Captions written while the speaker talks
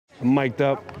I'm mic'd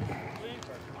up.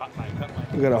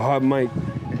 We got a hot mic.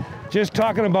 Just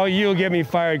talking about you will get me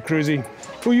fired, Cruzy.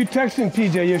 Who you texting,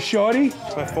 TJ? Your shorty?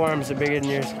 My forearms are bigger than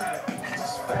yours.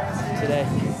 Today.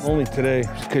 Only today,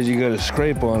 because you got a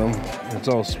scrape on them. It's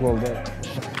all swelled up.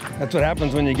 That's what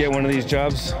happens when you get one of these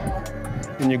jobs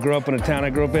and you grow up in a town I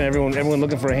grew up in. Everyone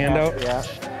looking for a handout. Yeah.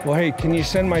 Well, hey, can you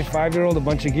send my 5-year-old a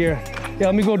bunch of gear? Yeah,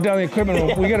 let me go down the equipment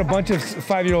room. We got a bunch of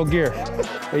 5-year-old gear.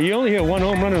 Hey, you only hit 1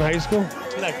 home run in high school?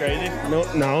 Isn't that crazy?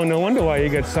 No wonder why you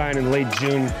got signed in late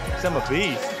June. I'm a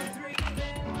beast.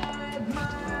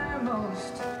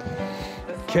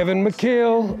 Kevin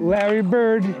McHale, Larry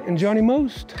Bird, and Johnny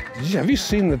Most. Have you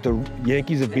seen that the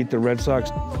Yankees have beat the Red Sox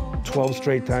 12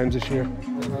 straight times this year?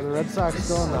 The Red Sox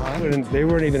still in the hunt? They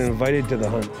weren't even invited to the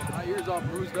hunt. My ears all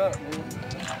bruised up,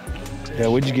 man. Yeah,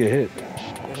 where'd you get hit?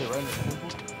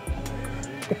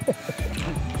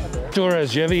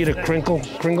 Torres, you ever eat a Kringle?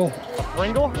 Kringle? A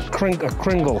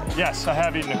Kringle. Yes, I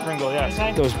have eaten a Kringle, yes.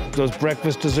 Those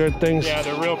breakfast dessert things? Yeah,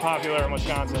 they're real popular in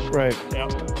Wisconsin. Right. Yeah,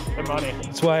 they're money.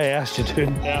 That's why I asked you, dude.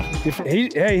 Yeah.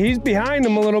 Hey, he's behind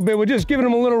him a little bit. We're just giving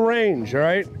him a little range, all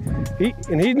right?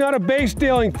 He's not a base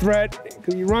stealing threat.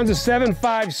 He runs a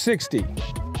 7.5 60.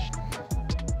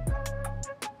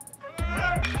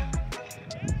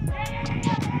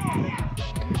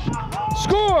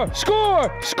 Score!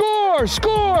 Score! Score!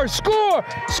 Score! Score!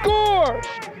 Score!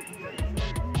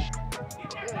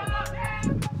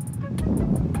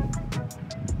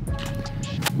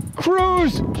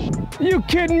 Cruz! You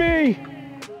kidding me?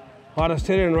 Hottest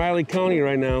hitter in Riley County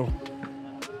right now.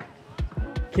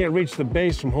 Can't reach the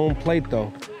base from home plate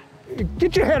though.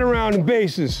 Get your head around the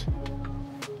bases.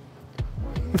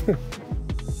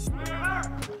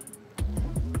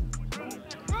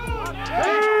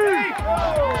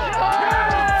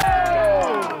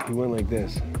 He went like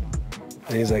this.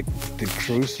 And he's like, did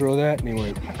Cruz throw that? And he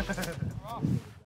went.